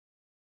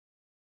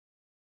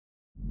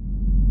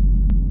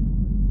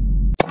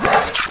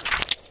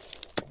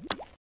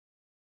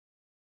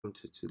Welcome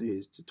to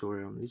today's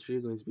tutorial. I'm literally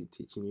going to be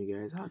teaching you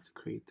guys how to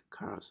create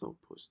carousel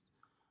posts.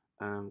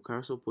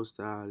 Carousel posts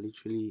are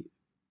literally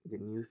the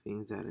new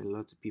things that a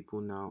lot of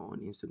people now on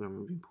Instagram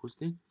have been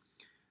posting.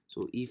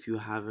 So if you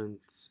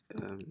haven't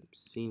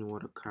seen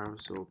what a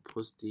carousel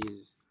post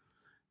is,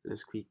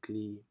 let's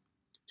quickly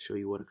show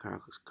you what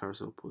a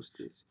carousel post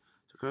is.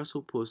 So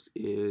carousel post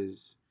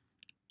is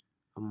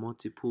a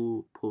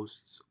multiple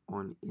posts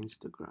on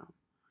Instagram,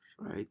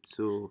 right?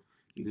 So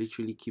you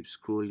literally keep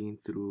scrolling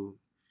through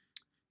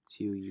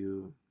till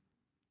you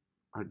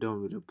are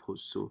done with the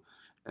post. So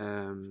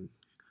um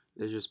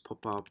let's just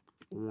pop up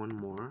one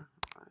more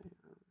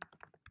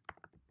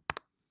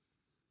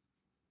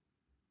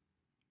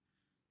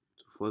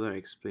to further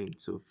explain.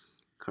 So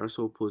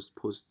carousel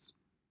posts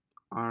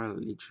are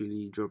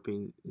literally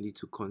dropping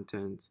little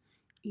content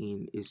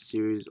in a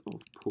series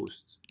of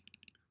posts,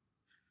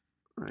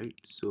 right?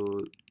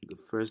 So the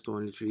first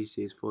one literally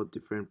says 4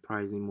 different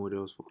pricing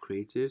models for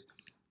creatives,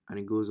 and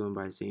it goes on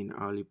by saying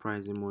hourly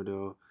pricing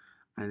model,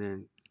 and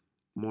then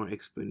more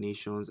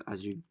explanations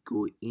as you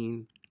go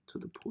in to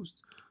the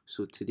post.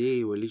 So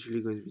today I'm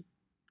literally going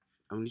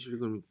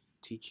to be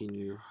teaching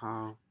you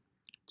how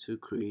to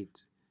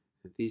create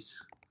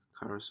this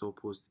carousel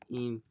post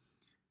in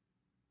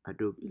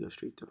Adobe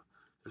Illustrator.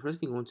 The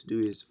first thing you want to do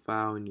is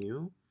file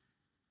new,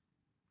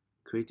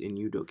 create a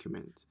new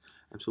document.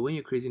 So when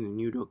you're creating a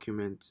new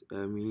document,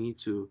 you need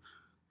to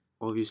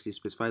obviously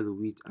specify the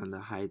width and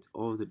the height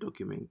of the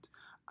document,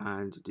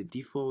 and the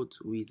default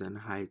width and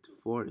height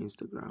for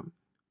Instagram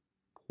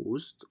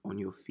post on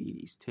your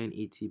feed is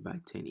 1080 by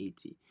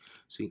 1080.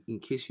 So in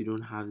case you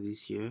don't have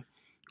this here,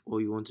 all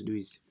you want to do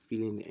is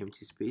fill in the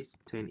empty space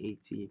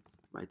 1080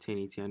 by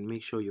 1080 and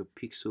make sure your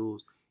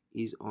pixels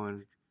is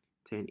on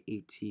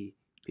 1080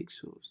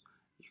 pixels.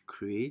 You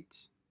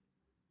create,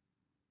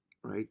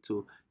 right?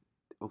 So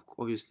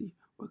obviously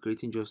we're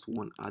creating just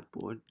one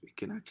artboard. You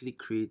can actually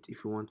create,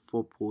 if you want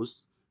 4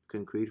 posts, you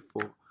can create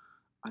 4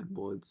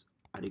 artboards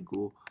at a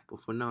go, but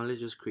for now let's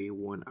just create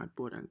one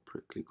artboard and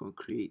click on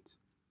create,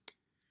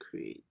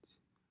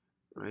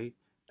 right?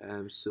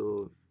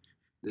 So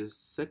the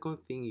second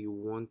thing you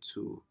want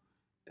to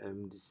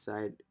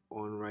decide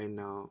on right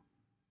now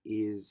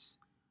is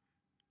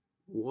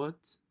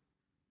what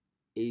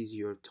is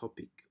your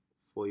topic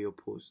for your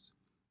post,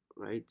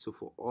 right? So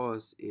for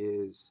us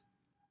is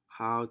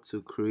how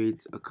to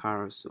create a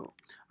carousel,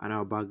 and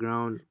our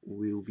background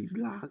will be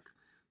black.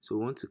 So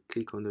we want to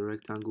click on the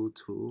rectangle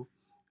tool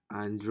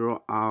and draw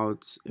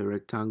out a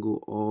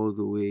rectangle all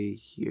the way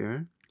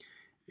here.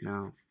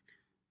 Now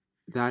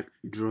that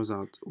draws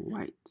out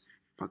white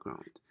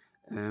background,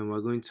 and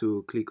we're going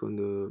to click on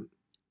the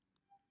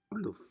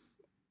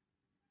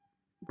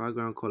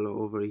background color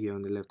over here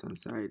on the left hand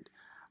side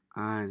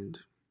and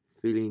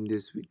fill in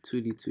this with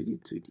 2D 2D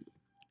 2D.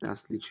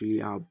 That's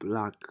literally our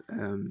black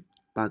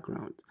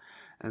background.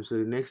 So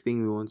the next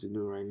thing we want to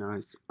do right now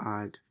is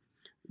add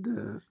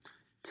the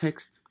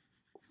text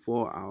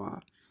for our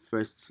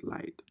first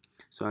slide.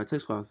 So our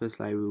text for our first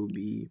slide will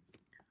be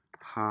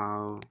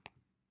how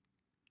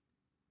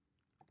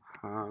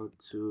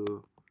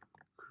to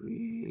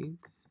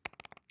create.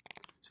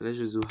 So let's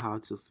just do how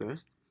to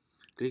first.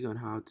 Click on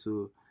how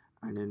to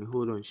and then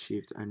hold on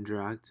shift and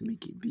drag to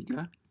make it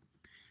bigger.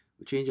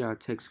 We change our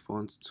text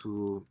font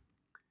to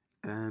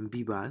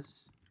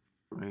Bibas,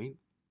 right?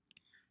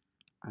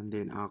 And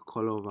then our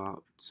color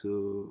out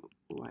to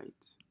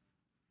white.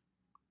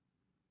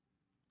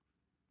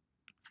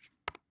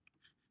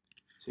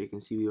 So you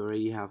can see we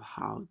already have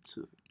how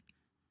to,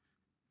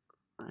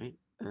 right?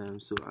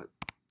 So our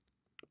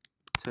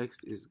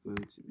text is going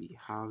to be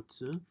how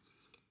to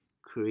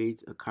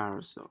create a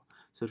carousel.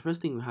 So the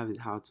first thing we have is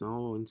how to.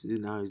 All we want to do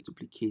now is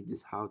duplicate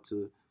this how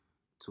to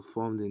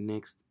form the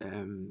next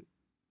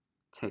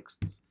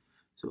text.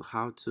 So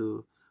how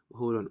to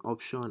hold on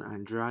option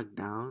and drag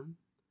down,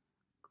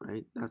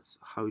 right? That's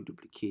how we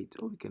duplicate,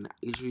 or we can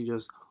literally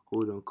just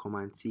hold on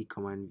command C,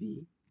 command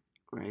V,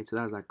 right? So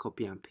that's like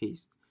copy and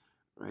paste,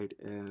 right?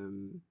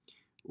 We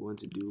want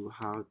to do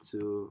how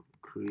to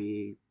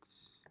create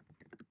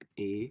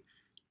a,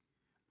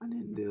 and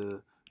then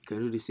you can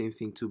do the same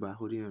thing too by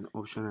holding an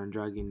option and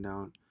dragging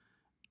down,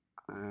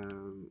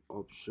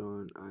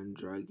 option and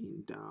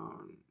dragging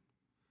down,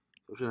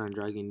 option and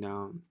dragging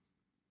down,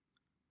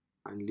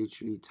 and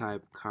literally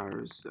type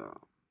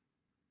carousel.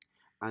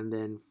 And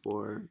then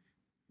for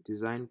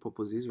design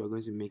purposes, we're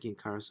going to be making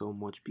carousel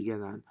much bigger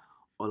than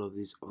all of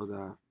these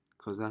other,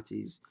 because that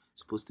is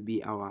supposed to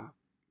be our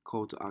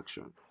call to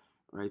action,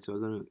 right? So we're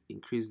going to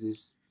increase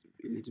this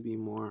a little bit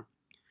more.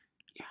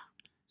 Yeah,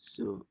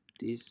 so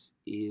this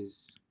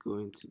is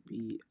going to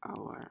be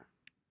our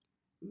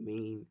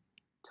main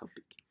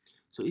topic.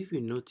 So if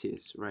you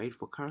notice, right,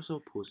 for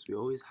carousel posts we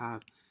always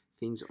have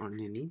things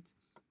underneath.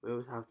 We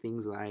always have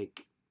things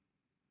like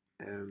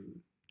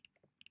um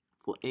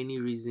for any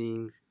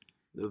reason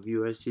the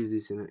viewer sees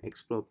this in an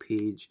explore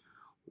page,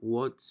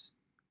 what,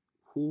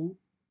 who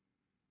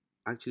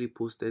actually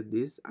posted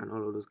this, and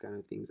all of those kind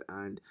of things,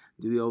 and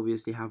do we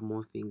obviously have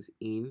more things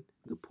in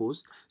the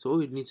post. So what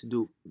we need to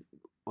do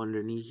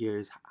underneath here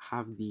is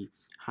have the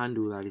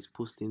handle that is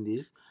posting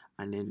this,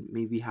 and then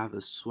maybe have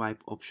a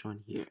swipe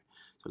option here.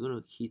 So I'm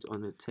going to hit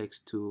on the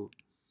text tool,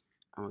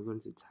 and we're going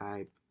to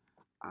type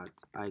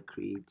at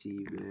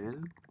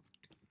iCreative,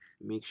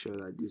 make sure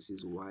that this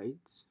is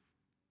white,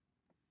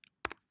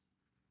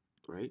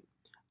 right?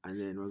 And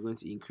then we're going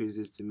to increase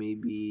this to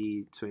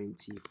maybe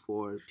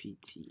 24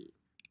 pt,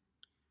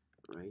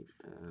 right?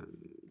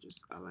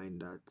 Just align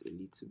that a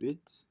little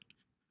bit.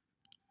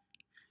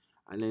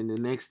 And then the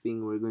next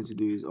thing we're going to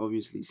do is,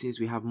 obviously, since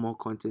we have more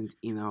content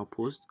in our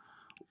post,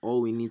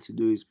 all we need to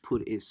do is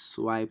put a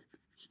swipe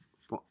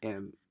for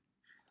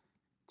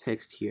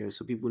text here,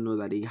 so people know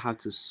that they have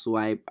to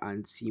swipe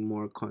and see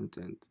more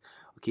content.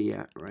 Okay,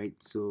 yeah, right.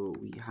 So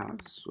we have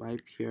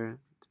swipe here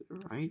to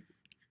the right,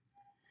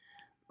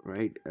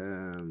 right.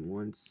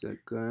 1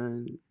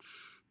 second.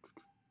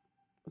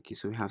 Okay,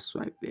 so we have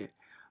swipe there.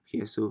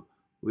 Okay, so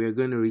we're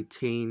going to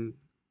retain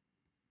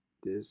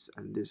this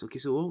and this. Okay,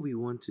 so what we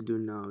want to do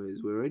now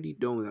is, we're already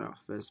done with our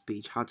first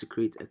page, how to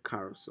create a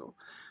carousel,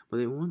 but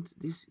then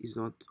this is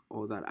not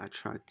all that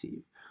attractive.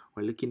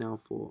 We're looking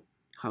out for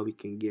how we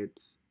can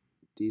get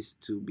this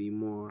to be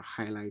more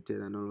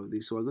highlighted and all of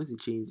this. So we're going to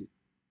change the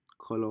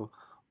color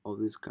of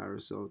this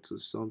carousel to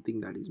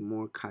something that is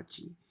more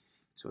catchy.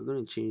 So we're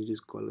going to change this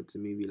color to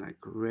maybe like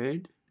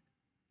red.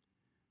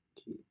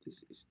 Okay,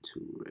 this is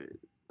too red,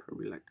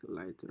 probably like a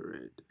lighter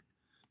red.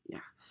 Yeah,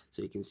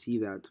 so you can see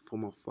that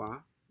from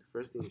afar, the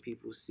first thing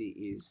people see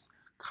is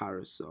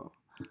carousel,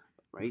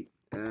 right?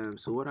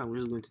 So what I'm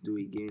just going to do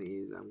again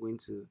is, I'm going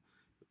to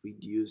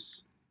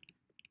reduce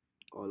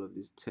all of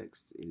this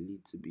text a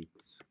little bit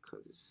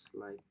because it's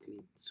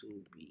slightly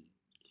too big.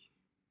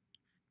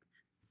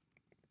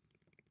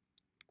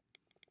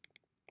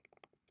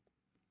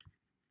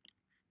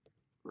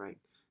 Right,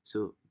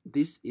 so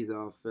this is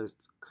our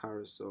first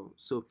carousel.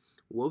 So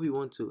what we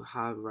want to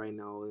have right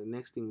now, the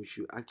next thing we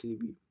should actually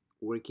be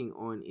working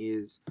on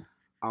is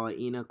our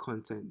inner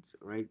content,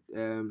 right?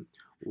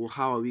 Well,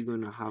 how are we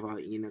going to have our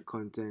inner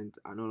content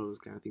and all of those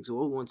kind of things? So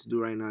what we want to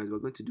do right now is, we're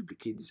going to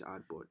duplicate this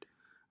artboard,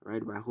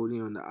 right, by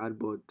holding on the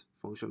artboard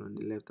function on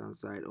the left hand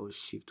side, or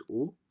shift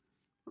O,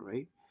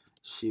 right?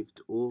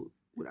 Shift O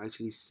would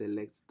actually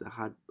select the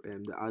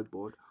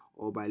artboard,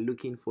 or by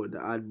looking for the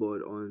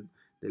artboard on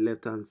the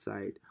left hand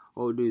side,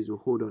 all we do is we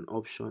hold on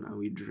option and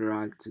we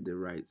drag to the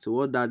right. So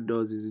what that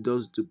does is, it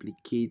just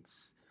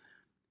duplicates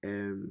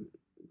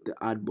the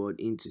artboard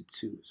into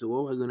two. So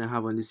what we're going to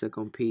have on the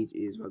second page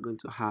is, we're going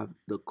to have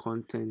the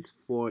content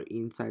for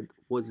inside,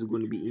 what is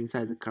going to be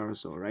inside the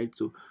carousel, right?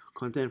 So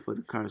content for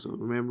the carousel,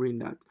 remembering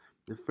that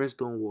the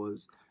first one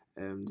was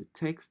the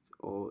text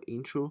or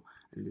intro,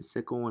 and the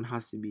second one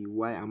has to be,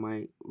 why am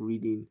I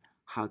reading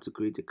how to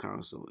create a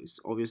carousel? It's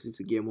obviously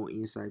to get more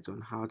insights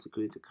on how to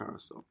create a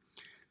carousel.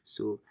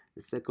 So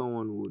the second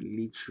one would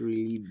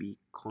literally be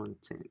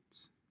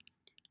content,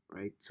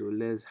 right? So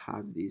let's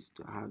have this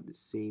to have the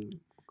same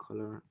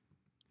color.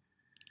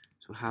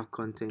 So have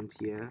content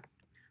here.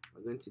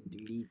 We're going to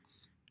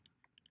delete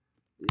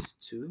this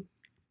two,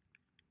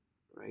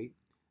 right?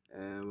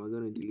 We're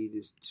going to delete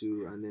this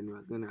two, and then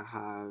we're going to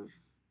have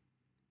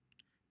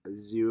a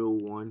 0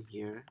 1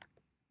 here.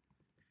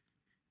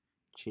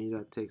 Change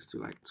that text to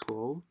like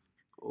 12.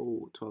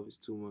 Oh, 12 is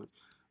too much.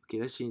 Okay,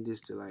 let's change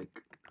this to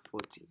like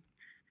 40.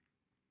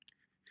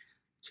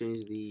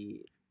 Change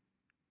the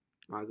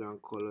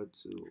background color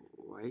to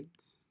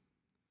white.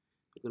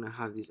 We're going to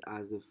have this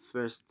as the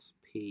first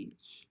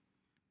page,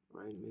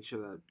 right? Make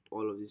sure that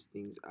all of these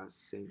things are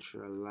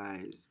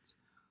centralized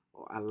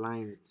or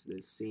aligned to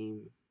the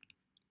same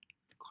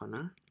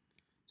corner.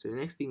 So the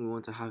next thing we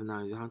want to have now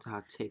is, we want to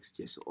have text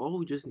here. So all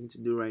we just need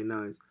to do right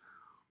now is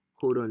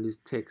hold on this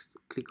text,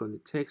 click on the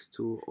text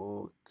tool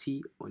or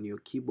T on your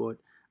keyboard,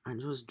 and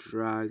just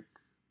drag,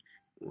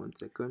 1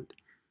 second,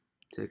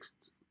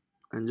 text,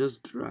 and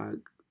just drag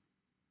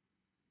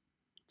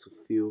to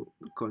fill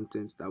the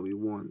contents that we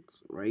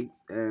want, right?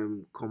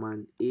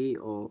 Command A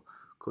or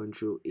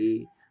Control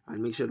A,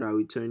 and make sure that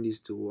we turn this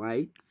to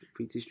white.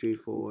 Pretty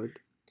straightforward.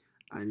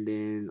 And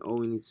then all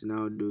we need to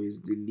now do is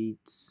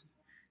delete.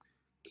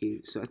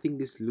 Okay, so I think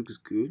this looks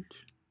good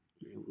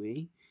in a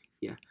way.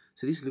 Yeah,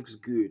 so this looks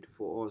good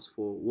for us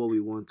for what we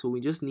want. So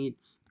we just need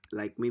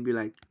like maybe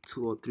like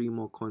 2 or 3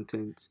 more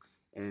content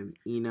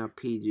inner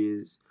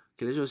pages.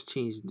 Okay, let's just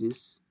change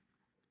this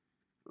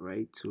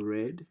right to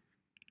red.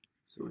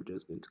 So we're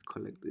just going to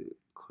collect the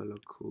color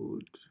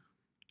code,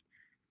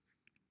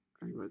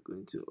 and we're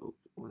going to, oh,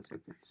 1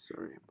 second,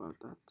 sorry about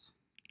that.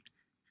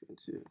 Going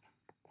to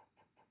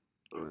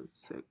 1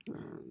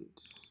 second.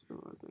 So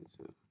we're going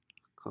to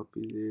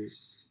copy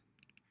this,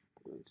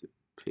 we're going to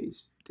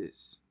paste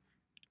this,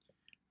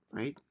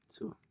 right?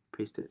 So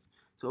paste it.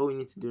 So all we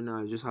need to do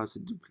now is just how to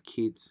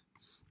duplicate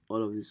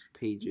all of these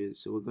pages.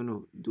 So we're going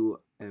to do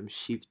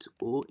shift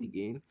O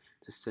again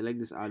to select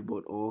this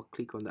artboard, or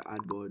click on the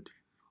artboard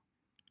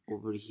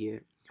over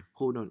here,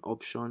 hold on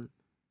option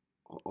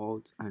or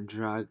alt and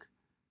drag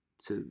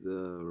to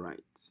the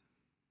right,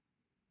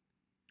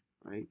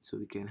 right? So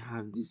we can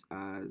have this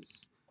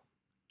as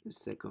the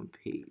second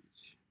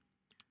page,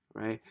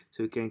 right?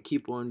 So we can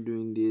keep on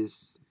doing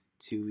this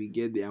till we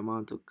get the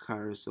amount of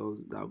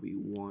carousels that we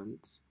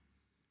want.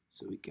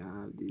 So we can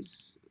have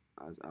this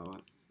as our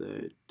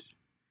third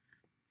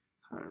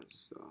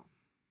carousel,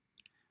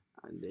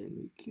 and then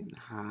we can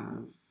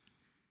have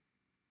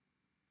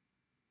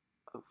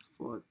a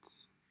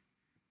fourth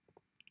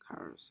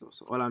carousel.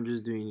 So all I'm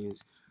just doing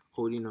is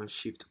holding on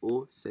Shift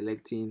O,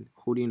 selecting,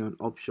 holding on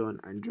Option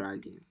and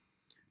dragging,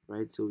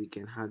 right? So we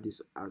can have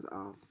this as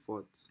our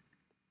fourth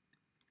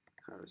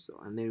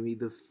carousel, and then with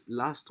the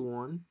last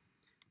one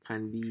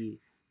can be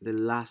the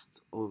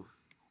last of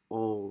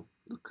all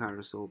the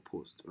carousel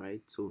posts,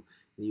 right? So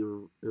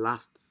the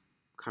last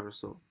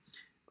carousel,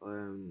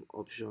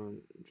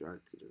 option,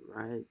 drag to the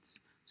right.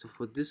 So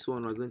for this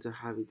one, we're going to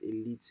have it a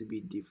little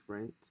bit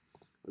different.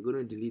 We're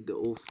going to delete the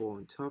O4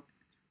 on top.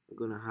 We're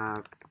going to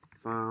have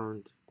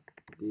found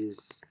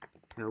this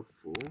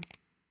helpful.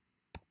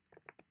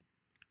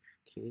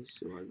 Okay,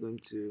 so we're going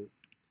to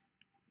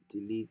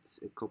delete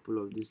a couple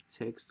of this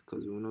text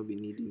because we will not be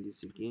needing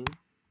this again,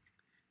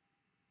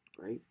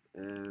 right?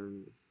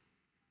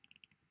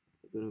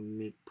 We're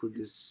gonna put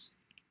this,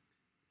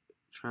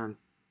 try and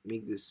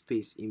make the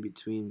space in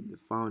between the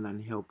found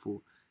and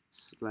helpful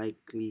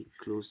slightly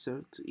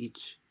closer to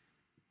each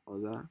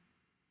other,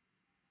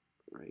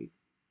 right?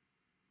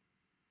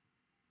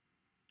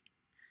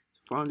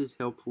 So found is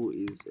helpful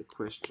is a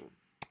question.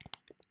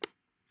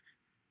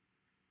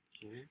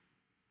 Okay, I'm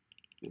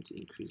going to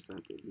increase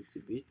that a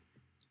little bit.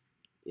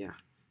 Yeah,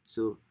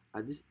 so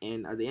at the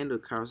end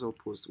of carousel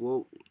post,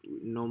 what we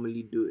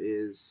normally do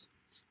is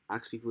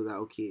ask people that,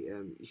 okay,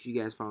 if you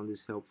guys found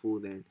this helpful,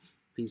 then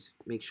please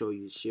make sure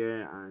you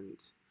share and,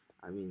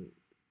 I mean,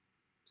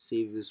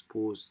 save this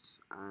post,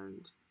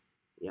 and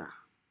yeah,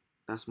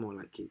 that's more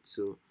like it.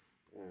 So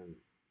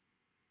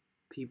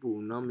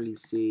people normally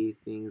say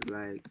things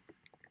like,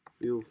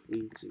 feel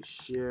free to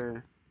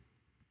share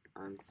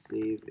and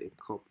save a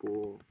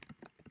couple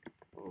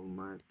of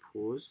my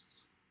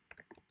posts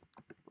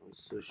on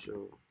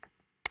social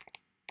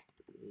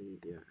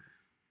media.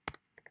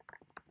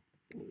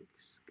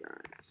 Thanks,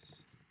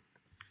 guys.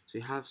 So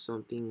you have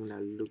something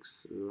that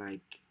looks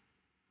like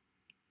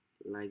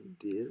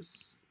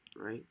this,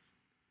 right?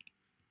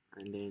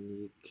 And then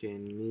you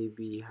can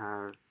maybe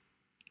have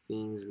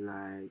things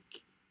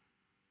like,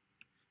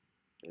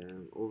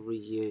 over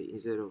here,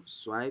 instead of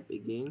swipe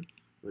again,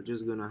 we're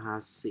just gonna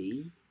have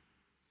save,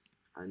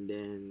 and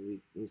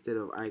then instead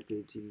of I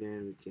creative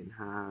learn, we can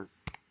have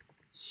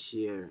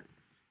share,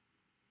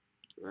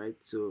 right?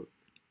 So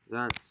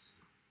that's,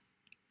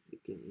 we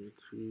can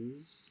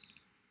increase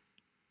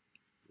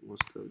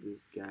most of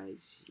these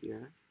guys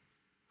here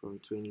from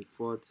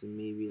 24 to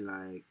maybe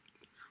like,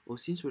 or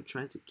since we're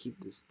trying to keep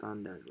the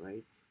standard,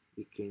 right,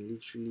 we can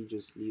literally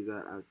just leave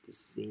that as the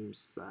same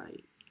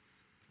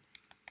size,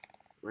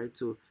 right?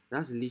 So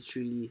that's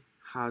literally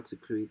how to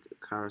create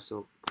a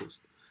carousel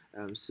post.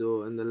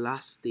 So in the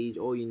last stage,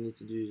 all you need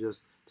to do is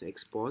just to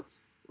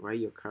export, right?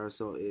 Your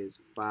carousel is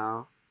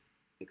file,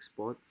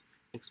 export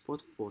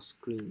for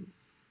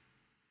screens,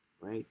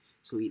 right?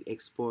 So it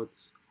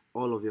exports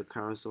all of your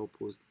carousel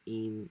posts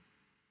in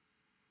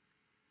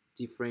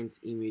different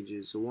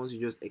images. So once you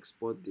just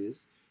export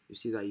this, you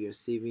see that you're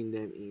saving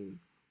them in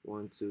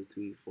 1, 2,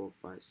 3, 4,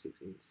 5,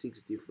 6, in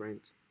 6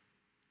 different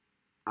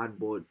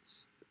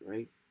artboards,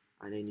 right?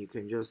 And then you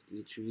can just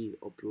literally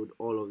upload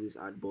all of these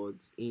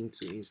artboards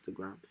into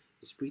Instagram.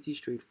 It's pretty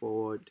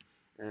straightforward.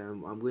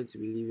 I'm going to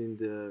be leaving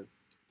the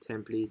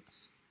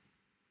templates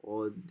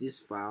or this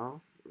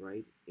file,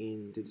 right,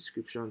 in the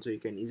description, so you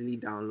can easily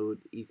download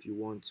if you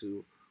want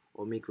to,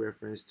 or make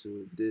reference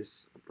to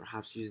this, or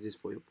perhaps use this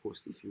for your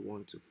post if you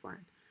want to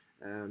find.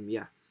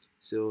 Yeah,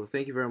 so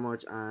thank you very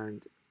much,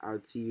 and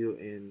I'll see you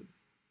in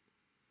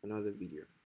another video.